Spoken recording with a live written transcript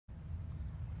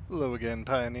Hello again,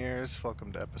 Pioneers.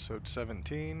 Welcome to episode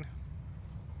 17.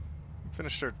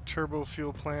 Finished our turbo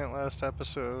fuel plant last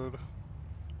episode.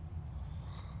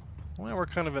 Well, we're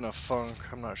kind of in a funk.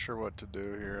 I'm not sure what to do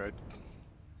here.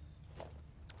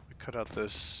 We cut out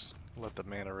this, let the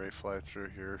manta ray fly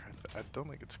through here. I don't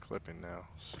think it's clipping now,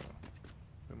 so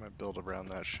we might build around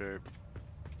that shape.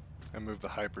 I moved the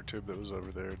hyper tube that was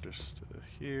over there just to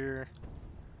here.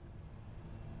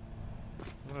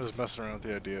 I was messing around with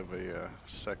the idea of a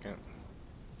second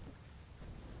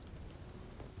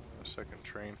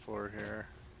train floor here.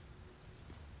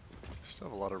 Still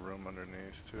have a lot of room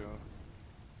underneath too.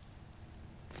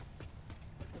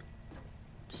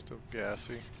 Still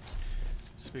gassy.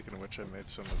 Speaking of which, I made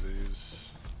some of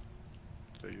these.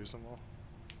 Did I use them all?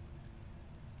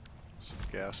 Some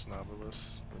gas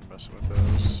nobulas. We're messing with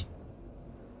those.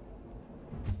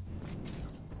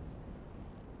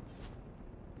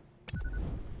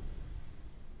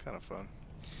 Kind of fun.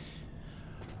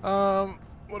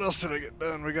 What else did I get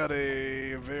done? We got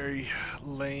a very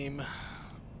lame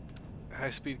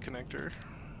high-speed connector.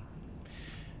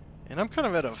 And I'm kind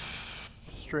of at a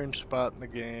strange spot in the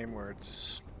game where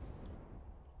it's...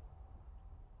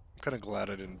 I'm kind of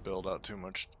glad I didn't build out too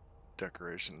much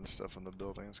decoration and stuff on the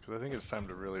buildings, because I think it's time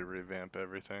to really revamp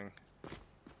everything.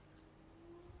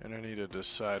 And I need to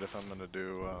decide if I'm going to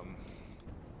do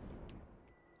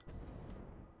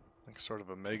like sort of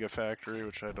a mega factory,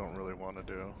 which I don't really want to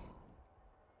do.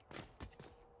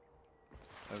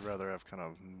 I'd rather have kind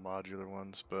of modular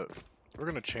ones, but we're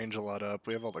going to change a lot up.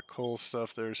 We have all the coal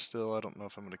stuff there still. I don't know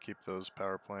if I'm going to keep those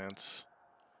power plants.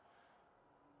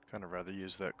 Kind of rather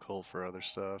use that coal for other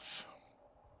stuff.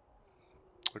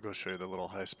 I'll go show you the little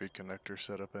high-speed connector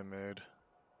setup I made.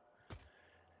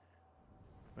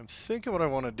 I'm thinking what I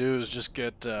want to do is just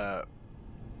get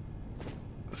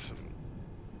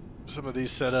some of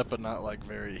these set up, but not like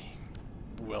very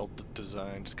well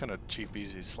designed. Just kind of cheap,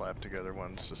 easy, slap together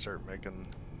ones to start making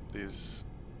these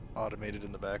automated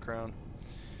in the background.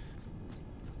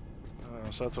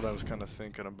 So that's what I was kind of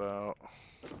thinking about.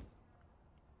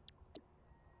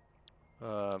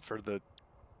 For the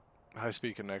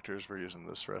high-speed connectors, we're using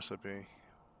this recipe.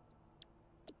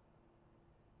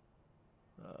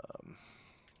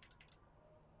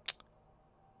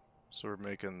 So we're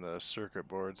making the circuit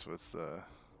boards with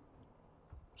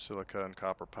silica and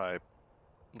copper pipe.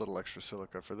 A little extra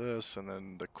silica for this, and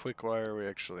then the quick wire we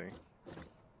actually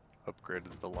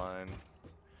upgraded the line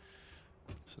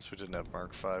since we didn't have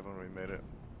Mark V when we made it.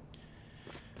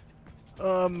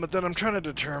 But then I'm trying to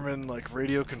determine like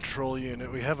radio control unit.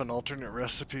 We have an alternate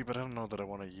recipe, but I don't know that I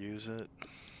want to use it.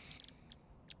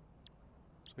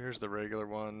 So here's the regular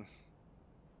one.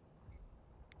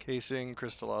 Casing,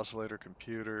 crystal oscillator,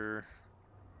 computer.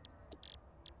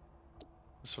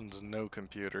 This one's no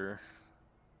computer.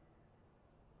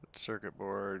 Circuit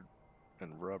board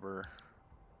and rubber.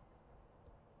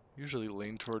 Usually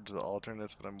lean towards the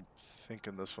alternates, but I'm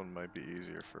thinking this one might be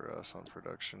easier for us on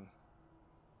production.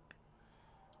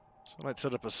 So I might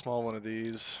set up a small one of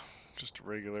these, just a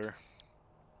regular.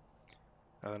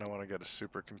 And then I want to get a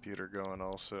supercomputer going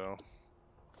also.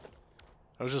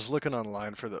 I was just looking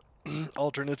online for the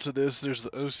alternates of this. There's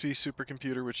the OC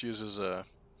supercomputer, which uses a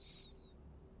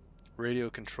radio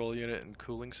control unit and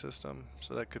cooling system.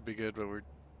 So that could be good, but we're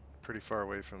pretty far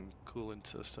away from cooling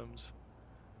systems.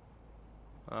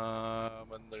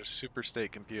 And there's Super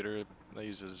State Computer that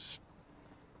uses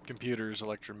computers,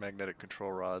 electromagnetic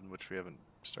control rod, which we haven't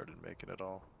started making at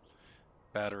all.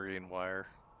 Battery and wire.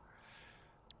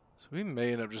 So we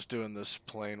may end up just doing this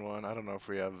plain one. I don't know if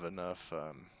we have enough.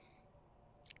 I'll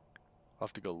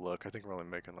have to go look. I think we're only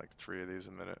making like 3 of these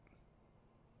a minute,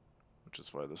 which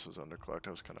is why this was underclocked.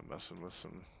 I was kind of messing with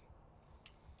some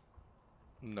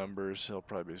numbers. He'll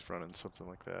probably be running something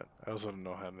like that. I also don't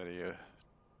know how many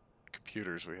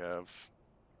computers we have.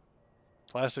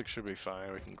 Plastic should be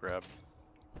fine. We can grab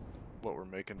what we're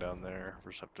making down there.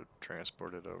 We just have to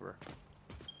transport it over.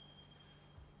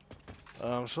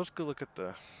 So let's go look at the...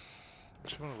 I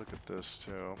actually want to look at this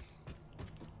too.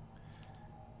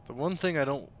 The one thing I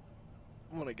don't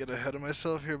want to get ahead of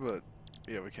myself here, but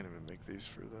yeah, we can't even make these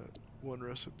for that one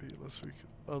recipe unless we can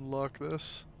unlock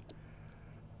this.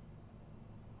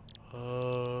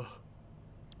 What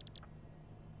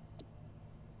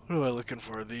am I looking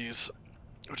for? These,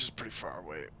 which is pretty far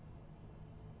away.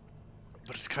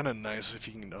 But it's kind of nice if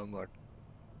you can unlock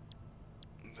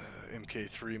the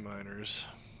MK3 miners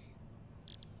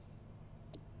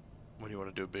when you want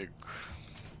to do a big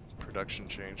production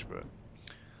change, but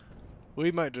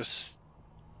we might just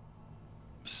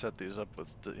set these up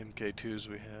with the MK2s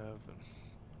we have. And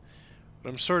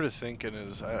what I'm sort of thinking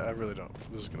is, I really don't,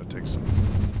 this is going to take some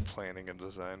planning and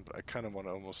design, but I kind of want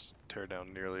to almost tear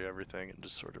down nearly everything and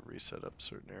just sort of reset up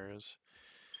certain areas.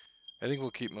 I think we'll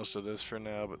keep most of this for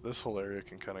now, but this whole area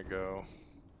can kind of go.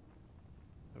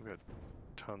 I've got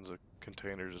tons of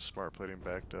containers of smart plating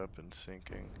backed up and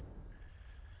sinking.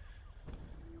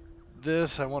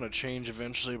 This I want to change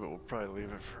eventually, but we'll probably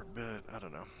leave it for a bit. I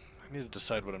don't know. I need to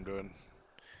decide what I'm doing.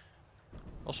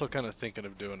 Also kind of thinking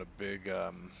of doing a big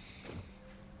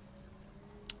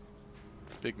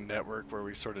big network where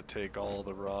we sort of take all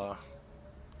the raw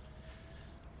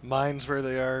mines where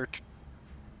they are,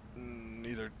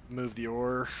 either move the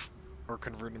ore or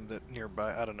convert them to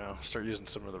nearby. I don't know. Start using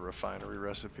some of the refinery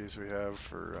recipes we have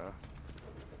for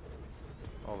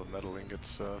all the metal ingot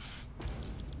stuff.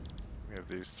 We have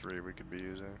these three we could be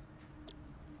using.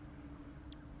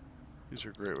 These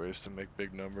are great ways to make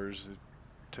big numbers. They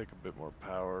take a bit more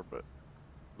power, but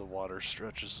the water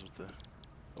stretches the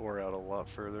ore out a lot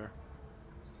further.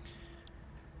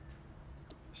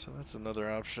 So that's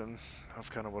another option of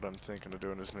kind of what I'm thinking of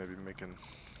doing, is maybe making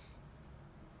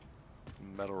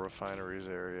metal refineries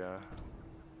area.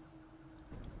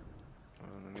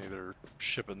 And then either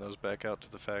shipping those back out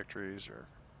to the factories or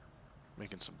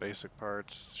making some basic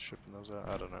parts, shipping those out.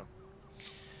 I don't know.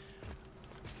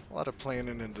 A lot of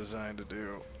planning and design to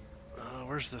do.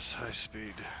 Where's this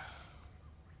high-speed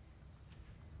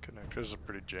connector? This is a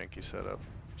pretty janky setup.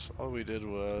 So all we did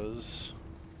was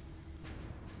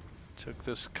took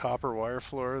this copper wire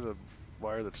floor, the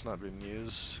wire that's not been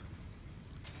used.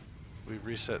 We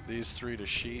reset these three to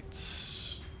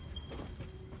sheets.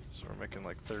 So we're making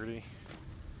like 30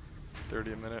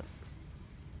 a minute.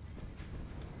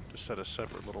 Just set a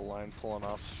separate little line pulling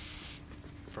off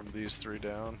from these three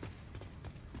down.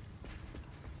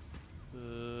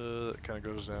 That kind of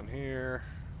goes down here.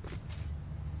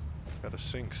 Got a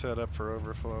sink set up for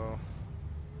overflow.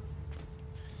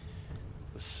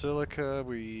 The silica,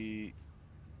 we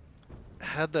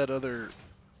had that other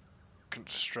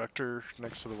constructor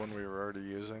next to the one we were already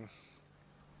using.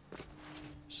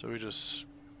 So we just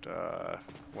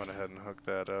went ahead and hooked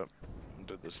that up and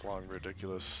did this long,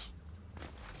 ridiculous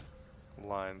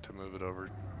line to move it over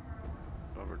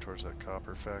towards that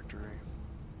copper factory.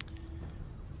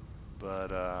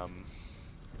 But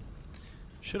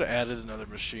should have added another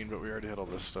machine, but we already had all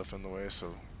this stuff in the way,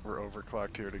 so we're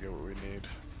overclocked here to get what we need.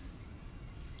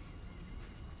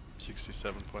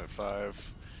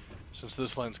 67.5. Since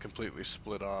this line's completely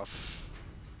split off,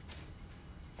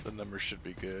 the numbers should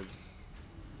be good.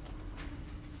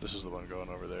 This is the one going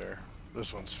over there.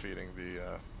 This one's feeding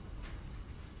the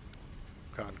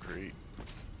concrete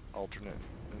alternate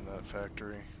in that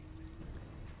factory.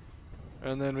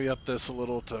 And then we up this a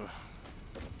little to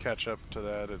catch up to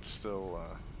that. It's still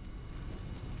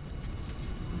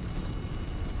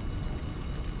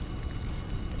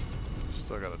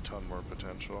still got a ton more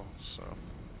potential, so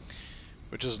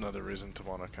which is another reason to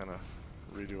want to kind of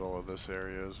redo all of this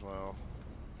area as well.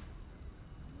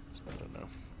 So I don't know.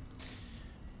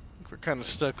 I think we're kind of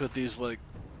stuck with these, like,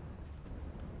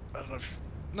 I don't know if,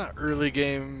 not early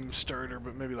game starter,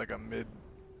 but maybe like a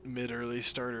mid-early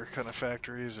starter kind of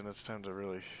factories, and it's time to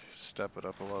really step it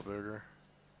up a lot bigger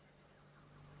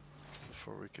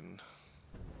before we can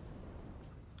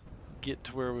get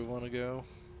to where we want to go.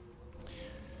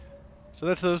 So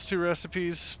that's those two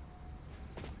recipes.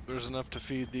 There's enough to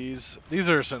feed these. These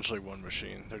are essentially one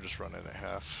machine. They're just running at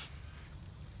half.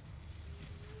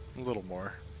 A little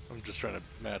more. I'm just trying to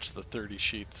match the 30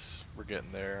 sheets we're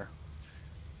getting there,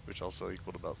 which also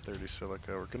equaled about 30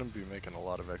 silica. We're going to be making a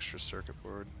lot of extra circuit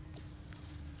board.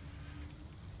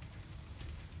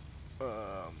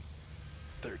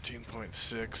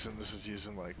 13.6, and this is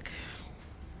using like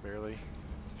barely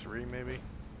 3 maybe.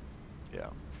 Yeah.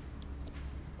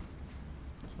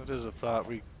 So it is a thought.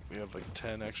 We have like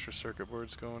 10 extra circuit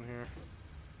boards going here.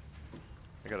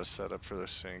 I got to set up for the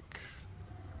sink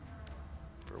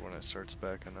for when it starts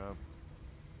backing up.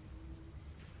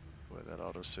 Boy, that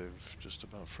autosave just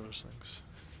about froze things.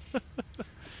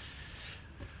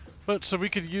 But so we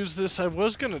could use this. I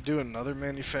was going to do another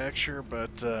manufacturer,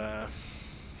 but I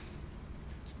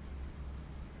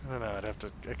don't know. I'd have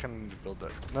to. I kind of need to build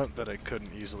that. Not that I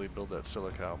couldn't easily build that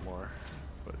silica out more,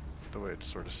 but the way it's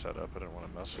sort of set up, I didn't want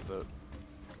to mess with it.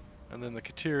 And then the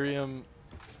Caterium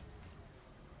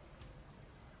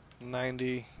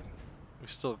 90.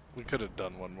 We could have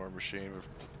done one more machine. We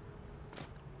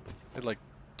had like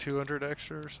 200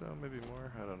 extra or so, maybe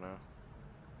more. I don't know.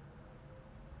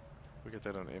 We get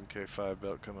that on the MK5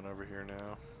 belt coming over here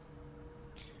now.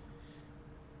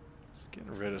 Just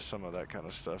getting rid of some of that kind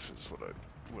of stuff is what I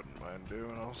wouldn't mind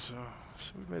doing also.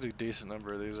 So we made a decent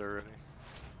number of these already.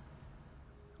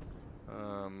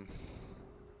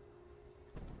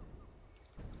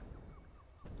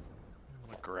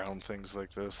 round things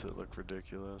like this that look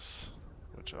ridiculous.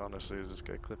 Which honestly, is this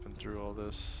guy clipping through all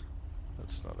this?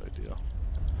 That's not ideal.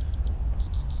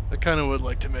 I kind of would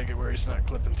like to make it where he's not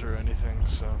clipping through anything,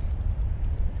 so...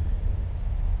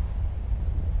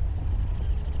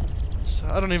 So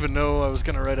I don't even know, I was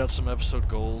going to write out some episode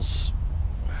goals.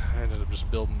 I ended up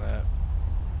just building that.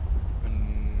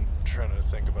 And trying to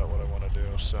think about what I want to do,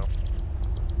 so...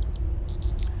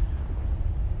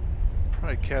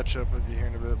 Probably catch up with you here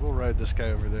in a bit. We'll ride this guy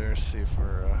over there, see if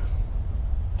we're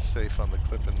safe on the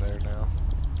clipping there now.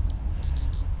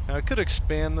 Now I could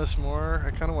expand this more.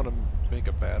 I kind of want to make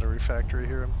a battery factory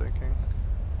here, I'm thinking.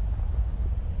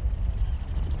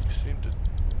 We seem to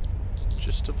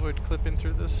just avoid clipping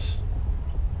through this.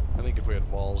 I think if we had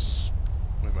walls,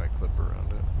 we might clip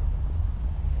around it.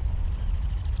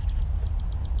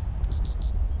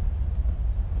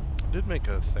 I did make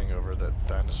a thing over that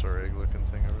dinosaur egg looking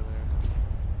thing over there.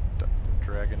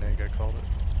 Dragon egg, I called it.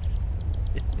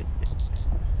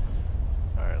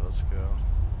 Alright, let's go.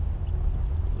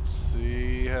 Let's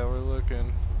see how we're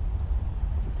looking.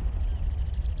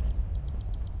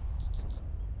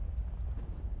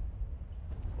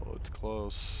 Oh, it's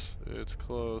close. It's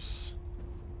close.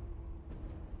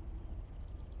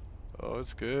 Oh,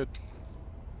 it's good.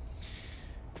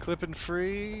 Clipping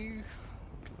free. We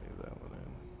can leave that one in.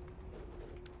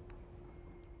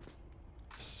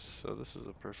 So this is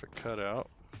a perfect cutout.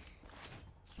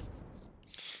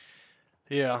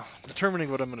 Yeah,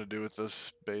 determining what I'm going to do with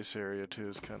this base area too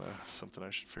is kind of something I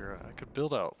should figure out. I could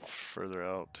build out further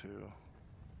out too.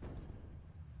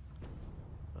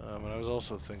 And I was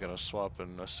also thinking of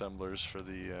swapping assemblers for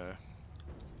the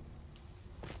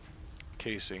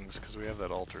casings, because we have that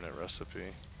alternate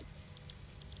recipe.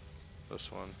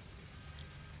 This one.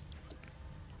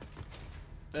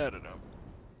 I don't know.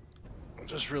 I'm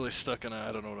just really stuck in a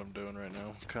I don't know what I'm doing right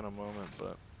now kind of moment,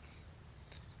 but...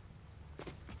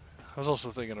 I was also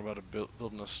thinking about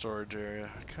building a storage area.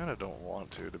 I kind of don't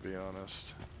want to be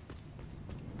honest.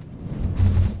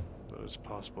 But it's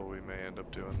possible we may end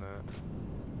up doing that.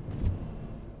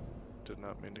 Did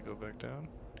not mean to go back down.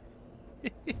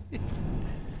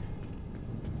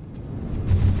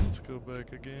 Let's go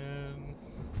back again.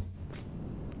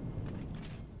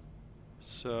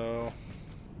 So...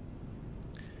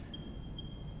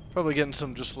 probably getting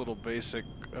some just little basic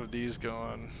of these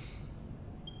going.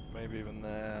 Maybe even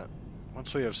that.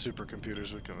 Once we have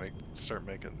supercomputers, we can start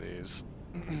making these.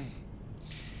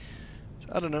 So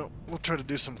I don't know. We'll try to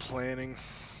do some planning.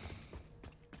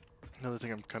 Another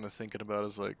thing I'm kind of thinking about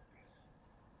is like,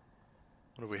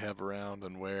 what do we have around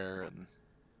and where, and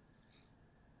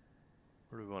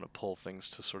where do we want to pull things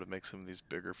to sort of make some of these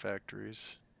bigger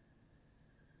factories.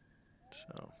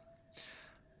 So,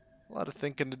 a lot of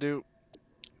thinking to do.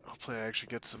 Hopefully I actually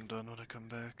get some done when I come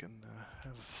back and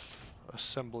have a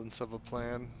semblance of a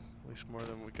plan, at least more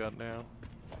than we got now.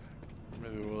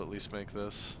 Maybe we'll at least make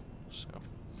this. So,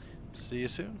 see you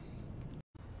soon.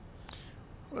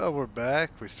 Well, we're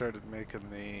back. We started making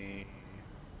the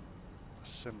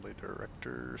assembly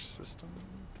director system.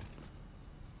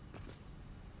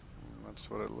 And that's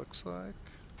what it looks like.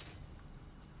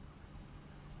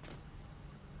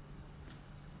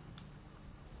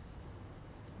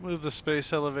 Move the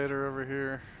space elevator over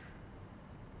here.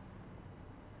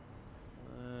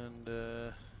 And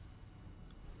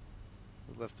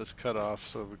we left this cut off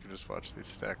so we can just watch these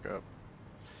stack up.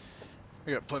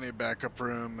 We got plenty of backup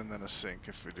room and then a sink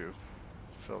if we do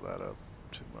fill that up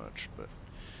too much, but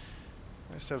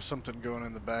nice to have something going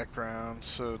in the background.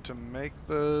 So to make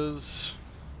those,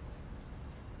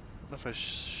 I don't know if I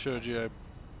showed you, I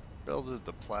belted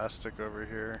the plastic over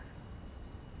here.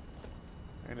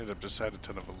 I ended up just had a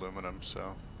ton of aluminum,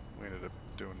 so we ended up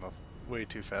doing way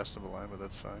too fast of a line, but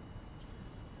that's fine.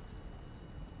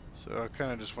 So I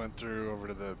kind of just went through over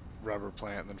to the rubber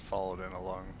plant and then followed in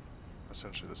along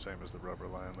essentially the same as the rubber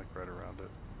line, like right around it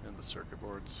in the circuit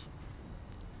boards.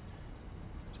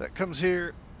 So that comes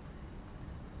here.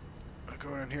 I'll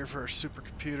go in here for our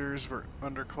supercomputers. We're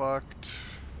underclocked.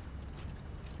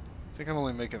 I think I'm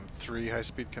only making 3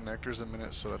 high-speed connectors a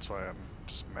minute, so that's why I'm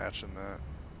just matching that,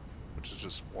 which is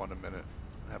just 1 a minute.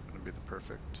 Happened to be the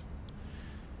perfect.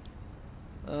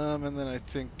 And then I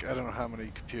think, I don't know how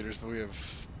many computers, but we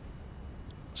have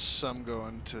some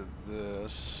going to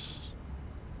this,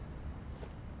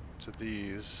 to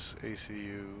these,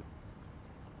 ACU.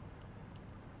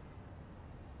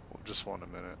 Well, just 1 a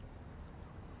minute.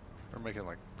 We're making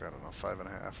like, I don't know,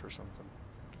 5.5 or something.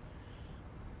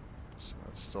 So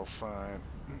that's still fine.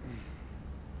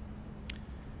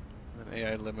 And then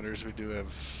AI limiters, we do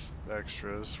have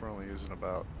extras. We're only using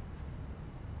about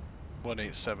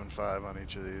 1875 on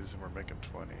each of these, and we're making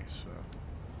 20, so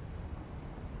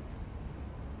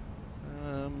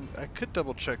I could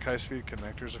double check high-speed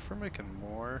connectors if we're making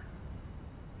more.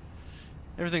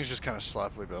 Everything's just kind of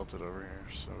sloppily belted over here.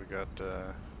 So we got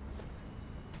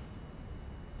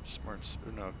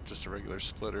just a regular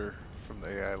splitter from the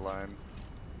AI line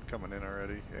coming in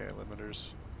already. AI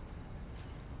limiters.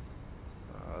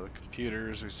 The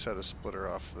computers, we set a splitter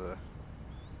off the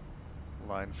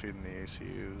line feeding the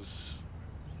ACUs.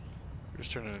 We're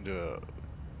just turning it into a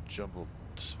jumbled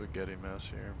spaghetti mess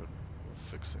here, but we'll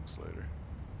fix things later.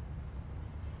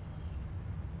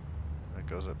 That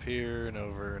goes up here and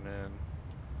over and in. And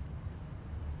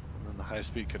then the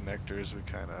high-speed connectors we've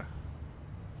got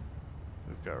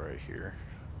right here.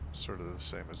 Sort of the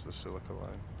same as the silica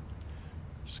line.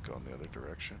 Just going the other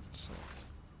direction. So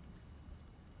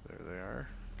there they are.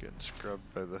 Getting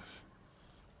scrubbed by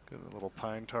getting a little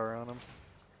pine tar on them.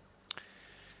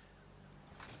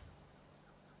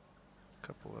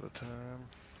 Couple at a time.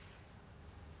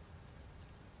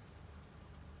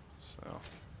 So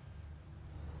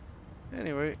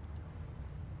anyway,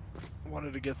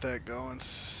 wanted to get that going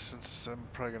since I'm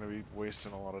probably going to be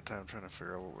wasting a lot of time trying to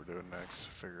figure out what we're doing next.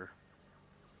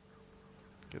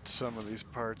 Get some of these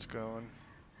parts going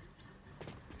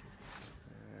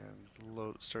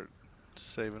and start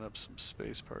saving up some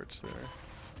space parts there.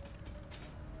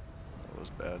 That was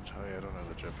bad. Oh yeah, I don't have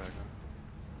the jetpack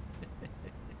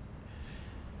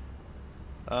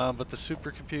on. But the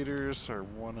supercomputers are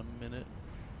 1 a minute.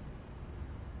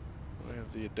 We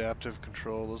have the adaptive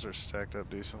control. Those are stacked up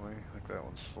decently. I think that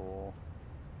one's full.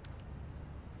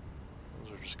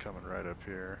 Those are just coming right up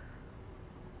here.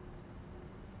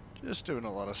 Just doing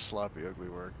a lot of sloppy, ugly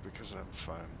work because I'm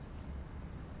fine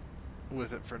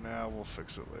with it for now. We'll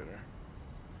fix it later.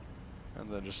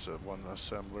 And then just one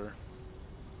assembler.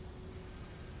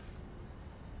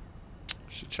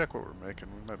 Should check what we're making.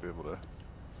 We might be able to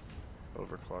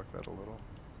overclock that a little.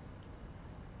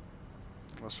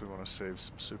 Unless we want to save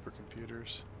some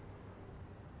supercomputers.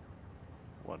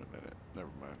 1 a minute. Never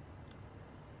mind.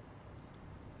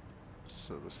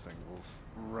 So this thing will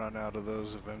run out of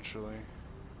those eventually.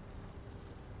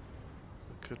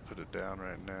 We could put it down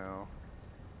right now.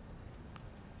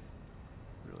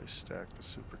 Really stack the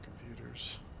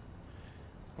supercomputers.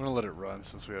 I'm gonna let it run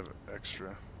since we have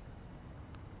extra.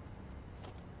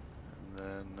 And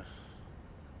then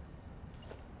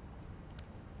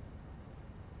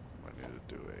might need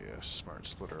to do a smart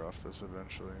splitter off this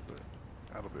eventually, but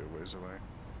that'll be a ways away.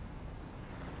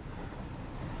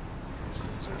 These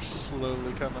things are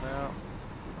slowly coming out.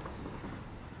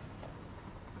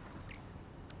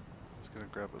 Just gonna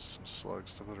grab us some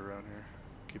slugs to put around here.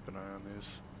 Keep an eye on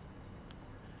these.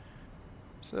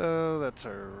 So that's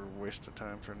our waste of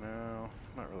time for now.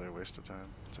 Not really a waste of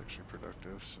time. It's actually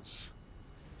productive since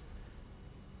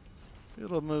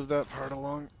it'll move that part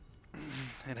along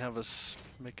and have us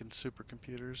making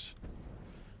supercomputers,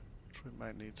 which we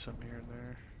might need some here and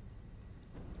there.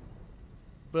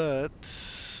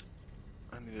 But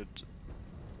I needed to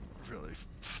really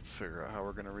figure out how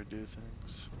we're going to redo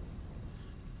things.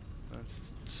 I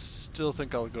still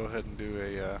think I'll go ahead and do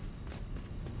a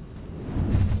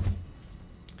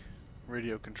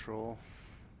radio control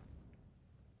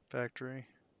factory.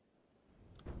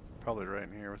 Probably right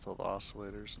in here with all the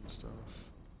oscillators and stuff.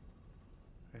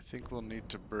 I think we'll need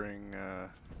to bring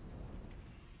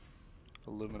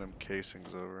aluminum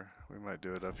casings over. We might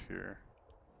do it up here.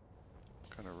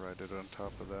 Kind of right it on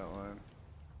top of that line.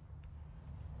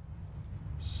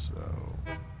 So,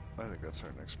 I think that's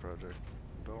our next project.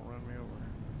 Don't run me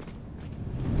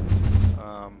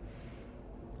over.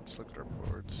 Let's look at our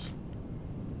boards.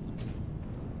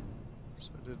 So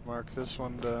I did mark this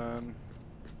one done.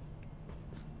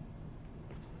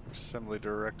 Assembly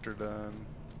director done.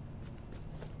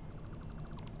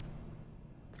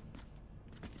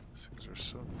 These things are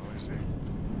so noisy.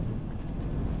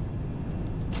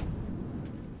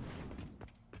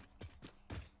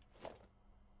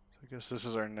 So I guess this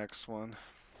is our next one.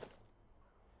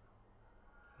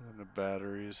 And the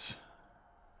batteries.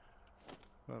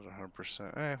 Not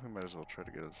 100%. We might as well try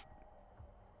to get it.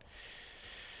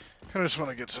 Kind of just want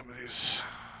to get some of these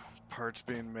parts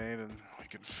being made and we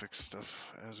can fix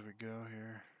stuff as we go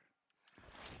here.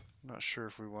 Not sure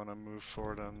if we want to move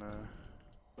forward on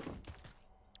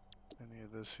any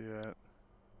of this yet.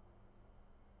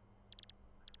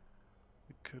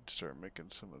 We could start making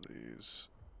some of these.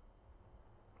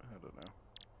 I don't know.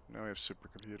 Now we have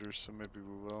supercomputers, so maybe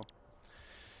we will.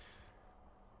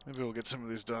 Maybe we'll get some of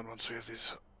these done once we have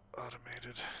these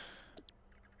automated.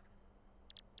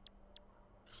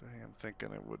 I'm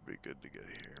thinking it would be good to get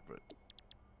here, but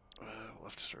we'll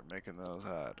have to start making those.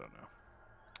 I don't know.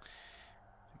 I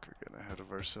think we're getting ahead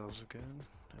of ourselves again,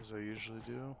 as I usually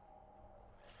do.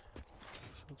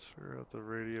 Let's figure out the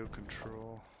radio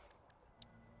control.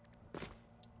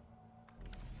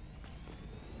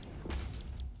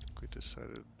 We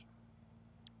decided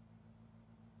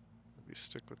maybe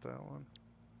stick with that one.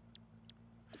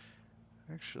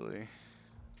 Actually,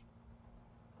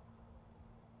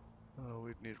 oh,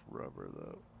 we'd need rubber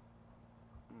though.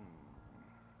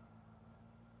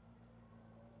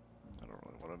 I don't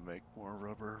really want to make more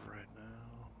rubber right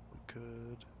now. We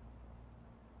could.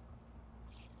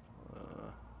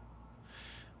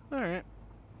 Alright.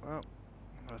 Well,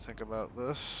 I'm gonna think about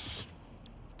this.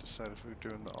 Decide if we're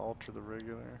doing the alt or the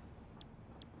regular.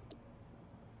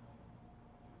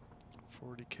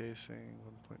 40 casing,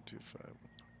 1.25,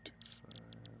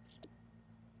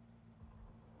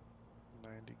 1.25.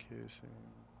 90 casing.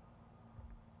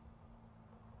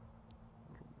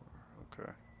 A little more.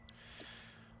 Okay.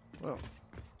 Well,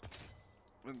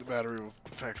 the battery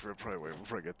factory will probably wait. We'll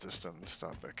probably get this done and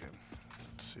stop back in.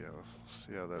 See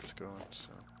how that's going.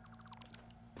 So,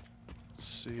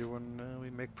 see you when we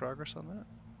make progress on that.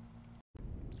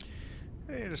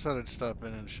 Hey, I just thought I'd stop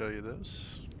in and show you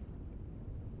this.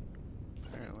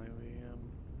 Apparently,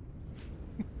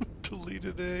 we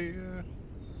deleted a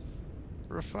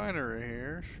refinery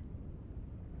here,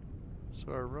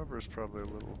 so our rubber is probably a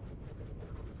little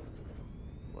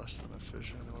less than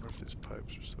efficient. I wonder if these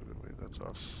pipes are still gonna wait. That's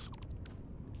off.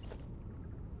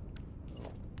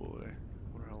 Oh boy.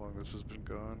 I wonder how long this has been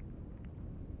gone.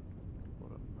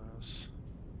 What a mess.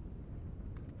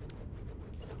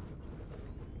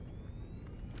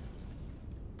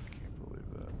 Can't believe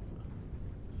that.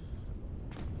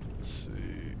 Let's see.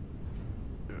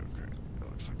 Okay, that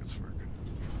looks like it's working.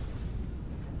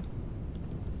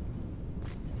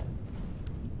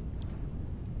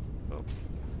 Oh,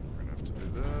 we're gonna have to do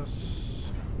this.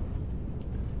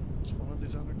 Is one of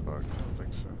these underclocked? I don't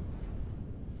think so.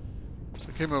 So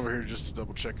I came over here just to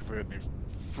double check if we had any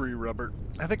free rubber.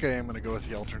 I think I am going to go with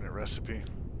the alternate recipe.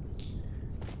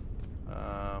 We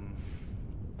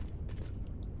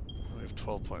have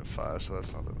 12.5, so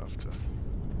that's not enough to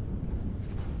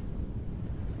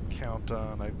count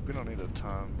on. We don't need a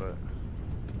ton, but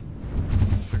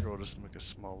I figure we'll just make a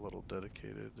small little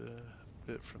dedicated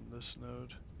bit from this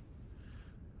node.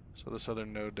 So this other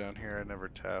node down here I never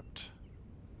tapped.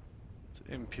 It's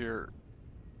impure.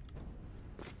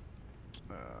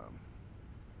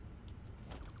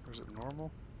 Or is it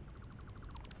normal?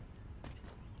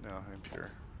 No,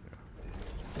 impure. Yeah.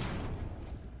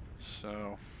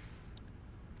 So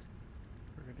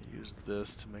we're gonna use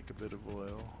this to make a bit of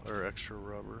oil or extra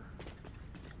rubber,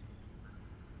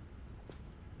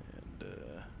 and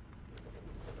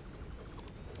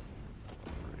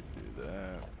redo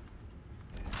that.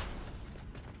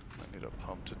 I need a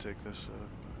pump to take this up.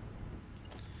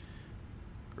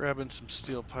 Grabbing some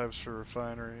steel pipes for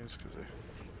refineries because they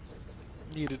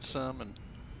needed some and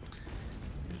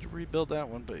needed to rebuild that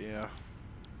one, but yeah.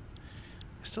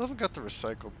 I still haven't got the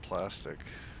recycled plastic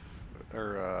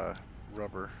or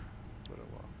rubber, but oh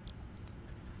well.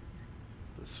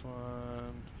 This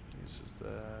one uses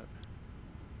that.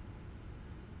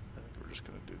 I think we're just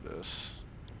gonna do this.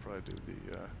 We'll probably do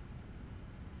the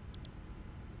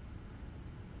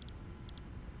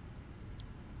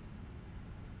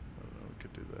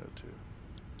could do that too.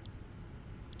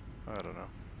 I don't know.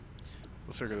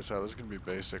 We'll figure this out. This is going to be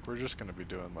basic. We're just going to be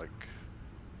doing like...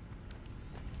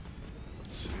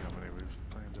 Let's see how many we've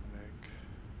planned to make.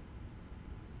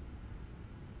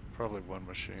 Probably one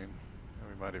machine. And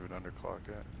we might even underclock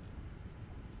it.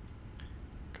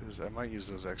 Because I might use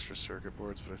those extra circuit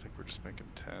boards, but I think we're just making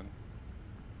 10.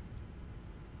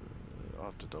 I'll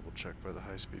have to double check by the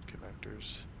high-speed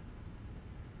connectors.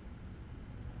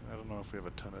 I don't know if we have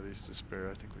a ton of these to spare.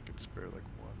 I think we could spare like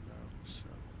one now, so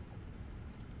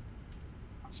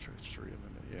let's try 3 a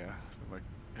minute. Yeah, we might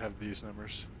have these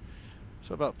numbers.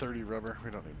 So about 30 rubber.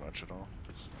 We don't need much at all.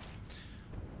 So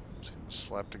I'm just gonna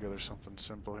slap together something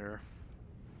simple here.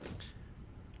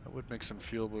 I would make some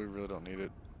fuel, but we really don't need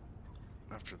it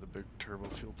after the big turbo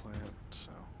fuel plant.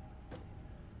 So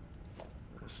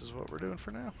this is what we're doing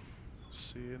for now.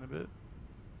 See you in a bit.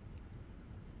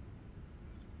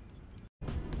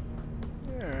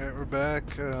 Alright, we're back.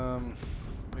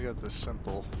 We got this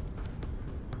simple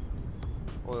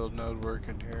oiled node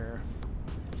working here,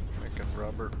 making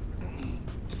rubber.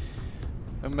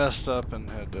 I messed up and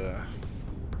had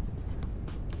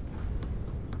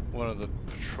one of the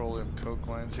petroleum coke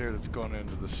lines here that's going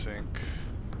into the sink.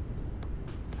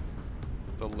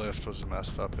 The lift was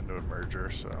messed up into a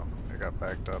merger, so it got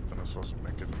backed up and I was supposed to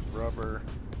be making rubber.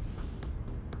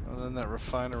 And then that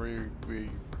refinery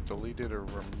we deleted or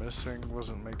were missing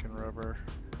wasn't making rubber.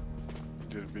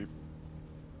 Needed to be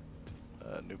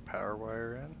new power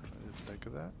wire in. I didn't think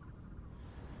of that.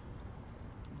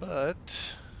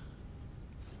 But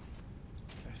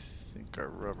I think our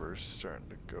rubber's starting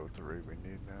to go at the rate we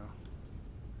need now.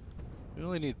 We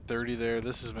only need 30 there.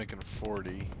 This is making 40.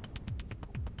 We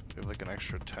have like an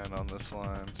extra 10 on this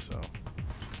line, so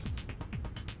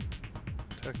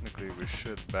technically we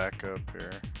should back up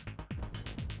here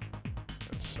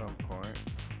at some point.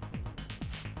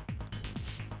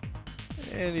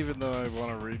 And even though I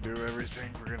want to redo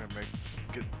everything, we're gonna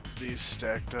get these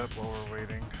stacked up while we're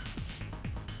waiting.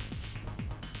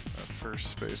 That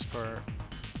first space part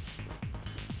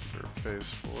for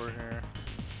phase 4 here.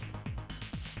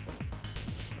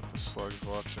 Got the slugs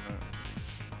watching it.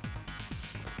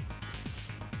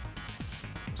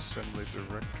 Assembly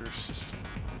director system.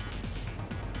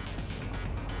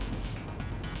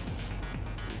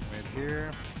 Made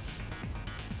here.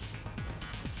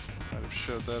 Might have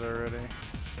showed that already.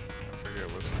 I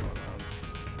forget what's going on.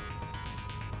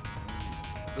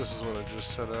 This is what I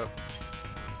just set up.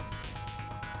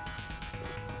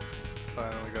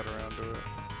 Finally got around to it.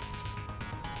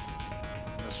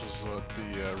 And this was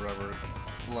the rubber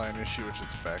line issue, which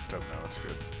it's backed up now. It's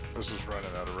good. This was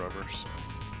running out of rubber, so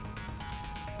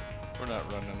we're not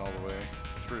running all the way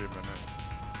 3 a minute.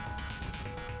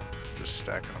 Just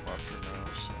stacking them up for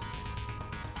now. So.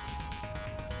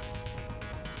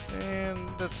 And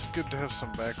that's good to have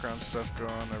some background stuff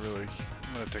going. I'm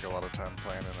gonna take a lot of time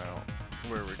planning out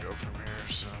where we go from here,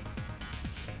 so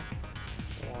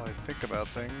while I think about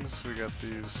things, we got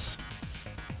these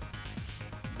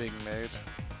being made.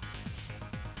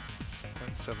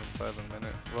 0.75 a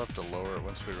minute. We'll have to lower it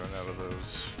once we run out of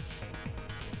those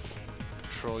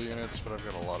control units, but I've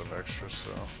got a lot of extra,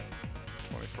 so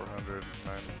 2,400,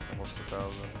 almost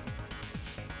 1,000.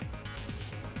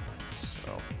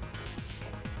 So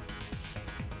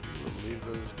we'll leave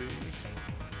those be.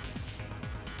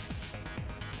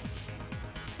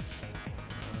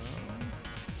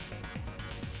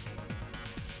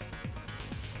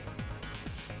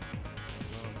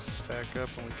 Stack up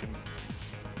and we can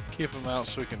keep them out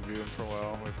so we can view them for a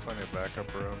while. We have plenty of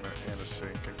backup room and a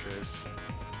sink in case.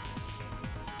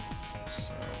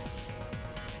 So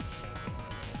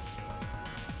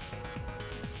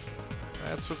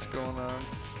that's what's going on.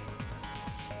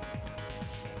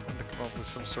 Trying to come up with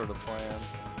some sort of plan,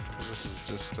 because this is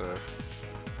just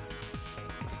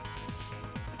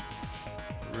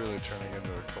really turning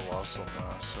into a colossal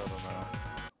mess. I don't know.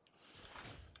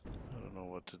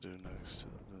 What to do next,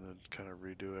 and then kind of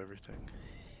redo everything.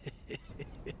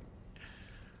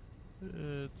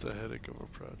 It's a headache of a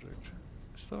project.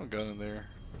 Still haven't got in there.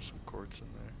 There's some quartz in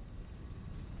there.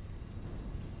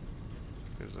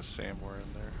 There's a SAMware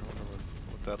in there. I wonder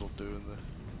what that'll do in the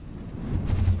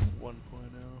 1.0.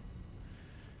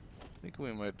 I think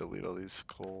we might delete all these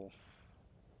coal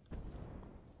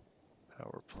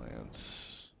power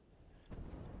plants. I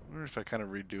wonder if I kind of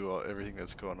redo everything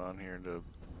that's going on here into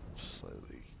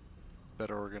slightly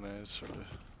better organized sort of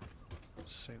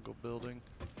single building.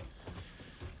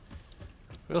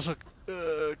 We also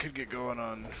could get going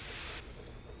on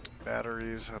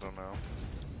batteries, I don't know,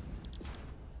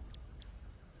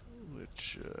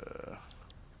 which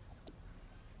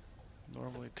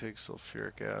normally takes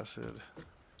sulfuric acid.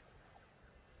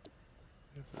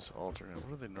 If it's alternate,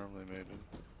 what are they normally made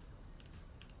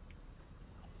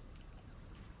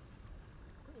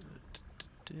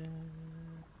in?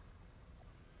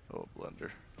 Oh, a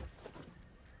blender.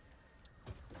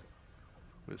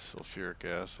 With sulfuric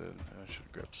acid. I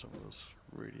should grab some of those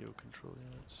radio control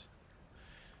units.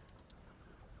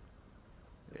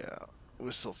 Yeah,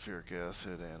 with sulfuric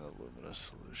acid and alumina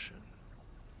solution.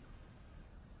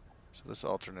 So this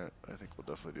alternate, I think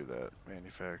we'll definitely do that.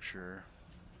 Manufacturer.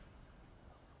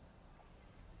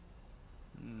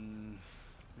 I'm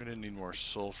gonna need more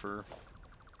sulfur.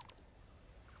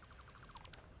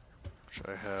 Which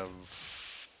I have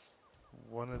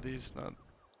one of these, not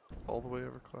all the way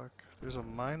overclock. There's a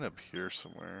mine up here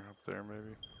somewhere, up there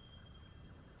maybe.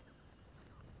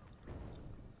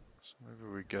 So maybe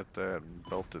we get that and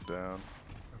belt it down.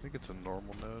 I think it's a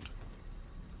normal node.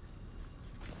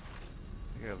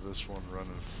 We have this one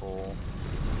running full.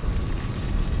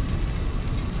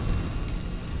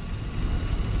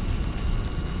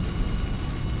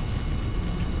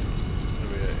 What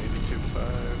are we at?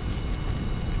 82.5.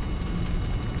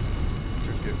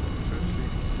 Could get 150.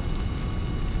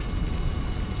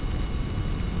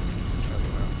 I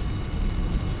don't know.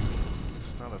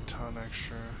 It's not a ton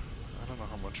extra. I don't know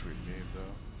how much we need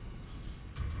though.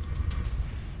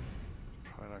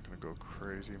 Probably not gonna go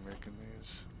crazy making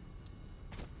these.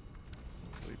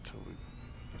 Wait till we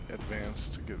advance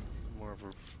to get more of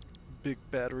a big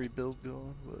battery build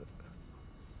going, but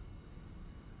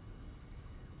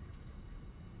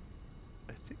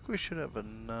I think we should have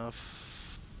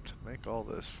enough to make all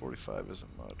this. 45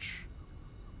 isn't much.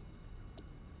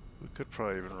 We could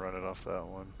probably even run it off that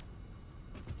one.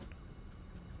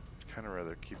 I'd kind of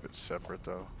rather keep it separate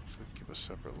though, so we keep a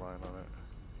separate line on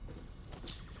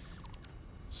it.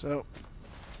 So,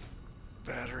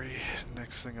 battery,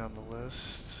 next thing on the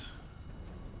list.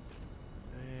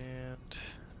 And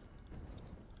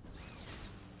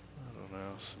I don't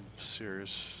know, some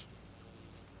serious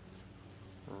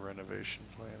renovation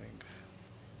planning.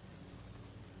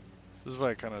 This is why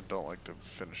I kind of don't like to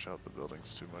finish out the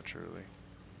buildings too much early.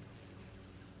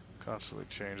 Constantly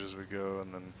change as we go,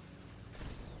 and then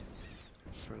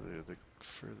the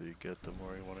further you get, the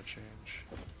more you want to change.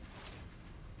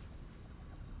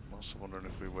 I'm also wondering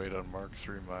if we wait on Mark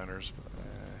III miners, but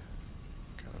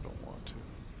kind of don't want to.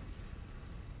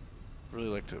 Really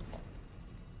like to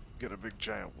get a big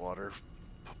giant water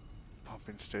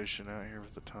pumping station out here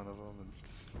with a ton of them, and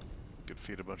could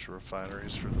feed a bunch of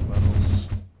refineries for the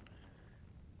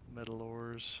metal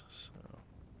ores. So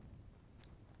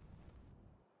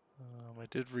I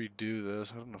did redo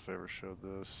this. I don't know if I ever showed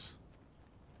this.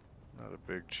 Not a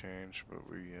big change, but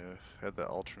we had the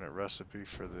alternate recipe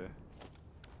for the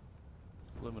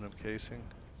aluminum casing.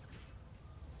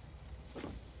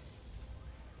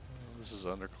 This is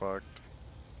underclocked.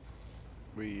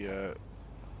 We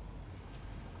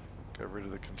got rid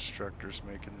of the constructors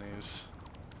making these.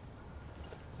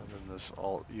 And then this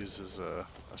alt uses a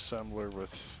assembler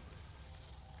with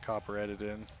copper added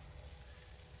in.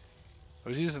 I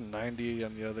was using 90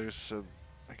 on the others, so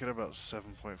I get about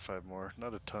 7.5 more.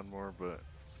 Not a ton more, but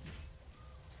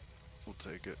we'll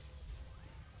take it.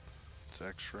 It's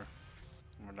extra.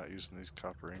 And we're not using these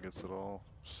copper ingots at all,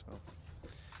 so.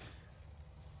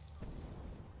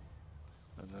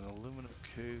 And then aluminum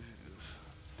case,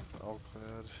 all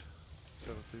clad. Is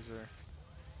that what these are?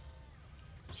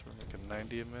 So we're making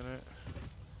 90 a minute.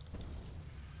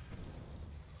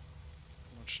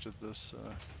 How much did this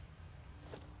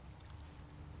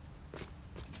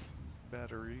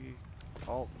battery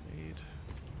alt need?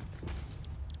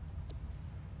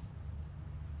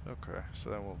 Okay, so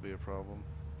that won't be a problem.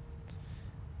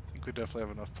 I think we definitely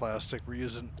have enough plastic. We're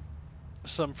using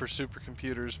some for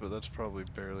supercomputers, but that's probably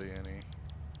barely any.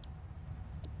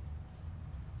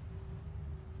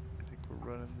 I think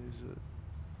we're running these at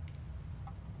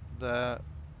that,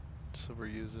 so we're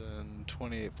using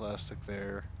 28 plastic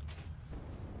there.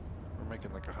 We're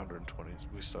making like 120.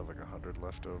 We still have like 100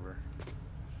 left over,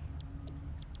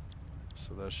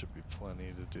 so that should be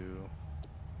plenty to do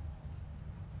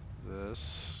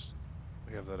this.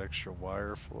 We have that extra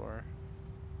wire floor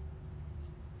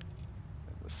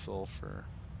and the sulfur,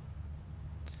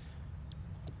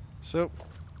 so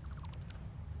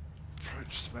probably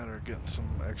just a matter of getting some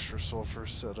extra sulfur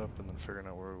set up and then figuring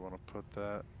out where we want to put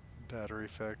that battery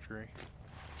factory.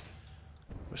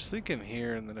 I was thinking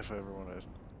here, and then if I ever want to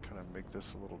kind of make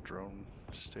this a little drone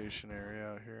station area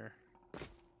out here,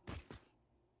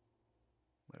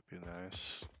 might be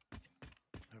nice.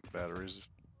 Have batteries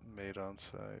made on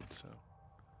site, so.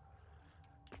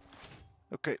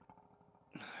 Okay.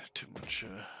 Too much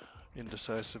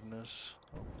indecisiveness.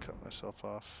 I'll cut myself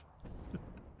off.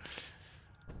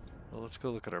 Well, let's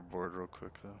go look at our board real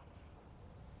quick, though.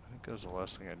 I think that's the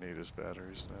last thing I need is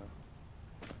batteries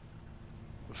now,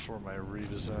 before my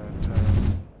redesign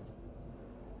time.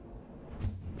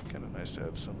 Kind of nice to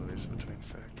have some of these between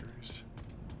factories.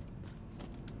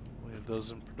 We have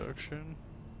those in production.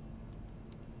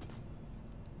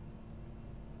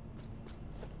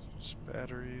 Just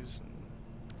batteries, and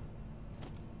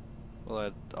we'll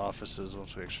add offices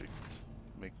once we actually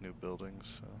make new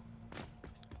buildings. So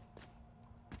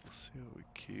let's see what we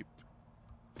keep.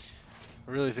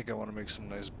 I really think I want to make some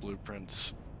nice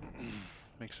blueprints,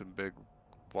 make some big,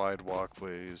 wide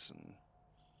walkways, and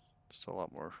just a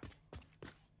lot more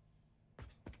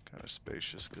kind of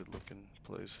spacious, good-looking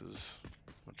places.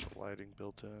 Bunch of lighting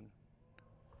built in.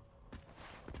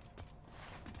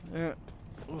 Yeah,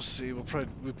 we'll see. We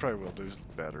probably will do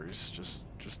batteries just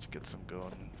to get some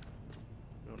going.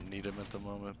 We don't need them at the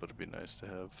moment, but it'd be nice to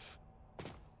have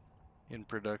in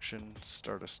production.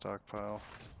 Start a stockpile.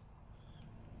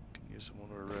 Use them when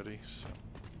we're ready, so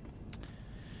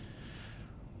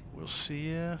we'll see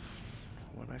you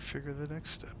when I figure the next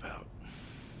step out.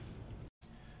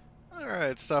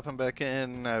 Alright, stopping back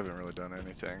in. I haven't really done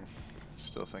anything.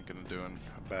 Still thinking of doing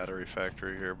a battery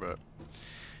factory here, but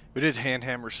we did hand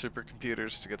hammer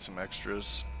supercomputers to get some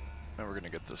extras, and we're gonna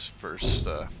get this first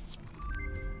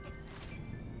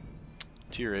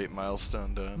tier 8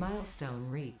 milestone done. Milestone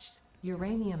reached.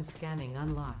 Uranium scanning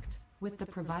unlocked. With the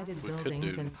provided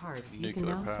buildings and parts, you can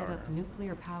now set up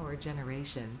nuclear power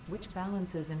generation, which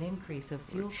balances an increase of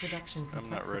fuel production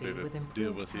complexity with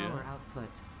improved power output.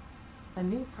 A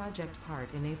new project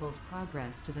part enables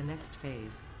progress to the next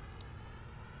phase.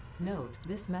 Note,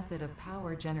 this method of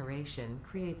power generation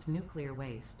creates nuclear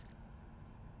waste.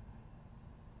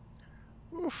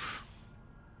 Oof.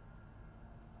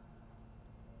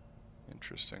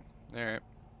 Interesting. Alright.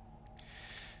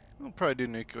 We'll probably do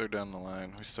nuclear down the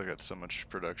line. We still got so much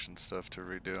production stuff to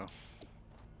redo.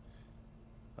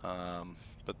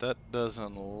 But that does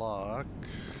unlock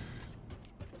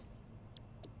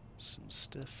some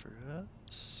stuff for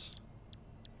us.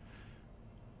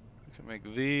 We can make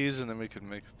these, and then we can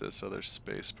make this other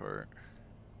space part.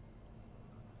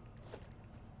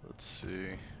 Let's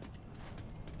see.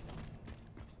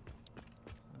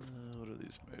 What are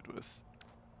these made with?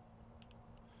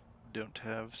 Don't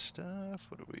have stuff.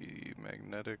 What are we?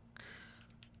 Magnetic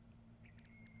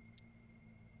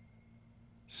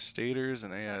stators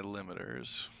and AI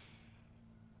limiters.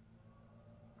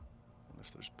 And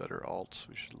if there's better alts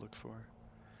we should look for.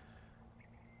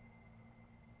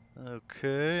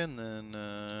 Okay, and then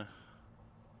I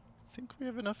think we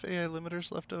have enough AI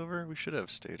limiters left over. We should have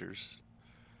stators.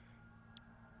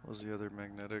 What was the other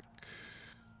magnetic?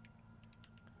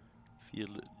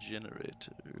 Field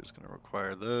generator is going to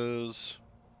require those.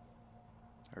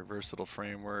 Our versatile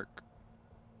framework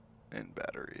and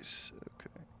batteries.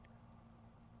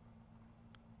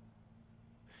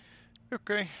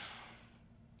 Okay.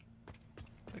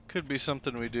 It could be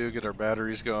something we do, get our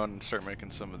batteries going and start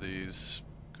making some of these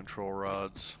control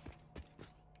rods.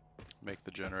 Make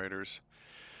the generators.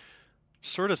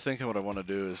 Sort of thinking what I want to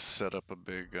do is set up a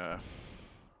big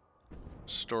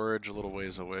storage a little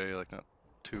ways away, like not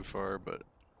too far, but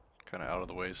kind of out of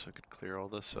the way so I could clear all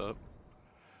this up.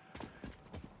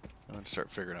 And then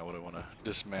start figuring out what I want to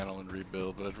dismantle and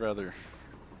rebuild, but I'd rather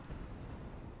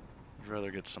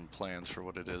get some plans for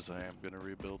what it is I am going to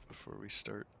rebuild before we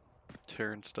start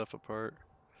tearing stuff apart.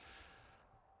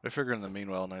 I figure in the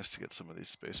meanwhile, nice to get some of these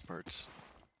space parts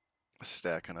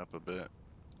stacking up a bit.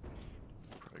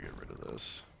 Probably get rid of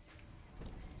this.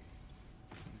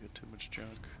 Get too much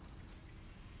junk.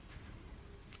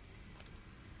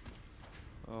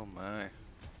 Oh my.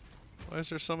 Why is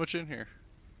there so much in here?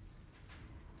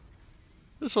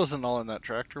 This wasn't all in that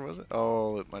tractor, was it?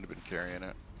 Oh, it might have been carrying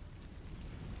it.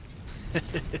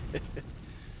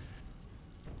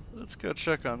 Let's go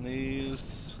check on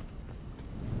these.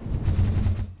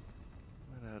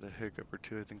 Might have had a hiccup or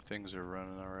two. I think things are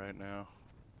running alright now.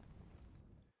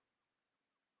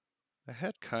 I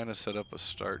had kind of set up a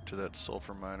start to that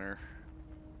sulfur miner.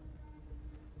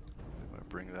 I'm going to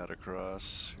bring that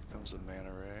across. Here comes a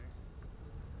manta ray.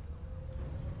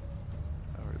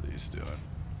 How are these doing?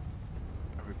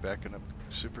 Are we backing up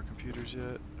supercomputers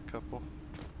yet? A couple.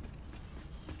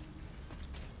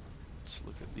 Let's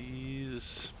look at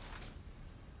these.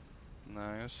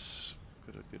 Nice.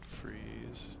 Got a good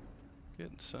freeze.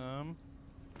 Getting some.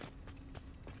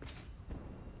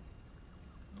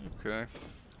 Okay.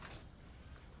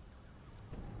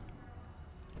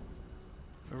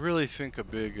 I really think a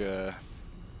big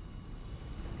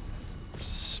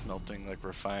smelting, like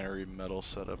refinery metal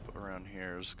setup around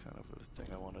here is kind of a thing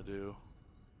I want to do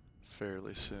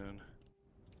fairly soon.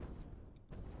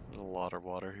 There's a lot of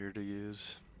water here to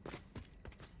use.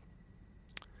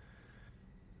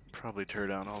 Probably tear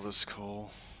down all this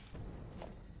coal. There's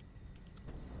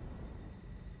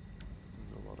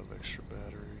a lot of extra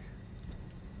battery.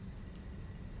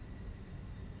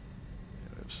 Yeah,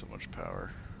 we have so much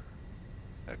power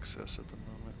excess at the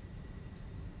moment.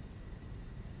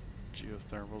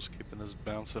 Geothermal's keeping this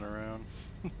bouncing around.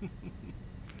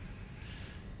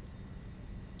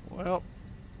 Well,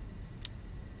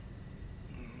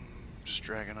 just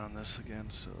dragging on this again,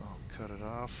 so I'll cut it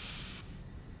off.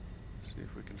 See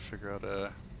if we can figure out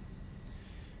a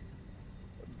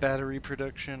battery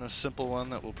production, a simple one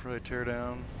that we'll probably tear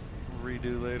down,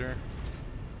 redo later.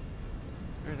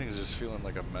 Everything's just feeling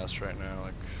like a mess right now.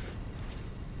 Like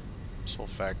this whole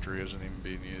factory isn't even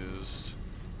being used.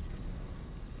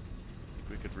 I think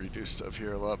we could redo stuff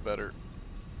here a lot better.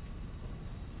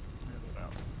 I don't know.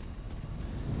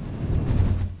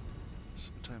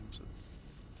 Sometimes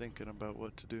thinking about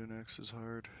what to do next is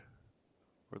hard.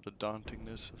 Or the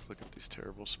dauntingness of look at these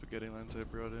terrible spaghetti lines I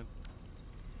brought in.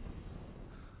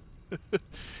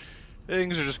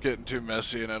 Things are just getting too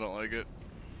messy and I don't like it.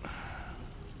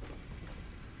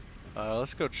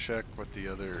 Let's go check what the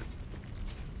other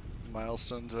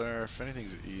milestones are. If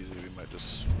anything's easy, we might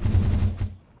just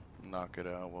knock it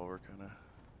out while we're kind of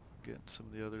getting some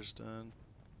of the others done.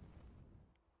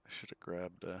 I should have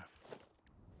grabbed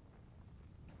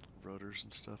rotors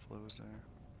and stuff while I was there.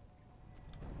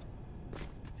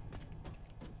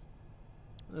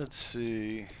 Let's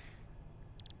see.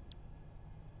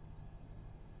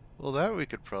 Well, that we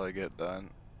could probably get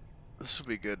done. This would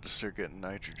be good to start getting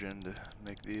nitrogen to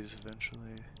make these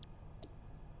eventually.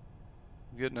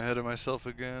 I'm getting ahead of myself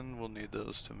again. We'll need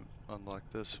those to unlock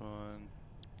this one.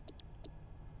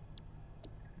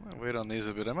 I'm gonna wait on these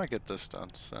a bit. I might get this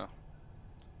done, so.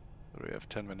 What do we have?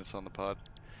 10 minutes on the pod.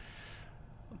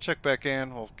 We'll check back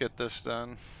in. We'll get this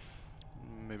done.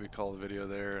 Maybe call the video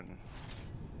there and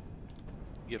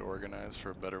get organized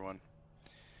for a better one.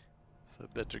 For a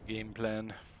better game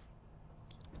plan.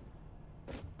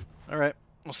 Alright,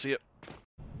 we'll see it.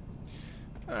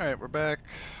 Alright, we're back.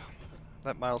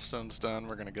 That milestone's done.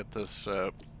 We're gonna get this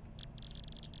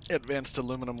advanced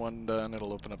aluminum one done.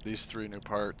 It'll open up these 3 new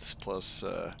parts, plus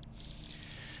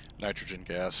nitrogen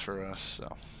gas for us,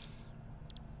 so.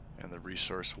 And the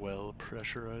resource well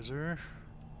pressurizer.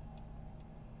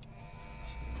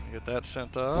 So get that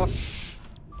sent off.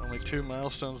 Only 2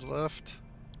 milestones left.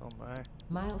 Oh my.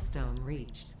 Milestone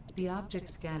reached. The object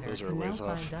scanner can now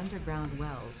find underground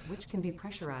wells which can be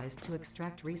pressurized to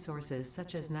extract resources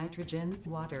such as nitrogen,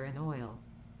 water, and oil.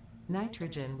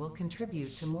 Nitrogen will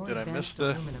contribute to more advanced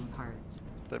aluminum parts.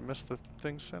 Did I miss the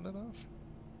thing sending off?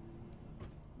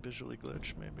 Visually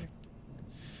glitched, maybe.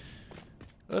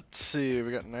 Let's see,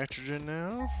 we got nitrogen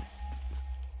now.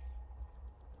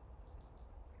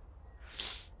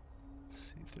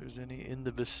 See if there's any in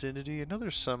the vicinity. I know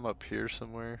there's some up here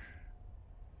somewhere.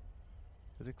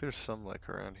 I think there's some like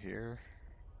around here.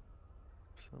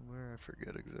 Somewhere, I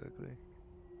forget exactly.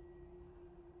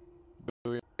 But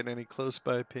we get any close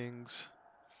by pings?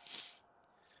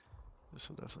 This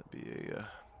will definitely be a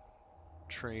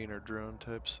train or drone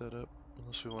type setup.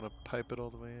 Unless we want to pipe it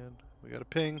all the way in. We got a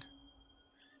ping.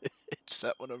 It's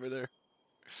that one over there.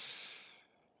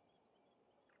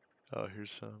 Oh,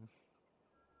 here's some.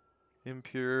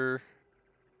 Impure.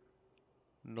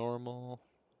 Normal.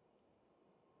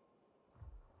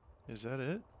 Is that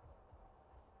it?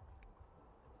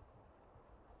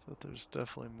 I thought there's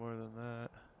definitely more than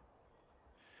that.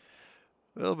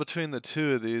 Well, between the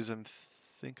 2 of these, I'm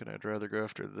thinking I'd rather go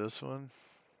after this one.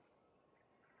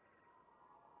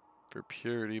 For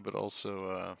purity, but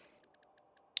also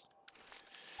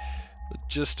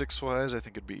logistics-wise, I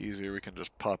think it'd be easier. We can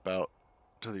just pop out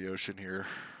to the ocean here,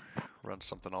 run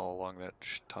something all along that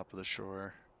top of the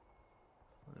shore,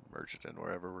 and then merge it in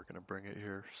wherever we're going to bring it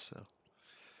here. So,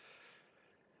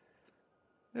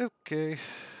 okay.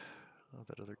 Oh,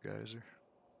 that other geyser.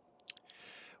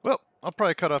 Well, I'll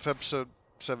probably cut off episode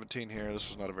 17 here. This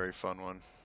was not a very fun one.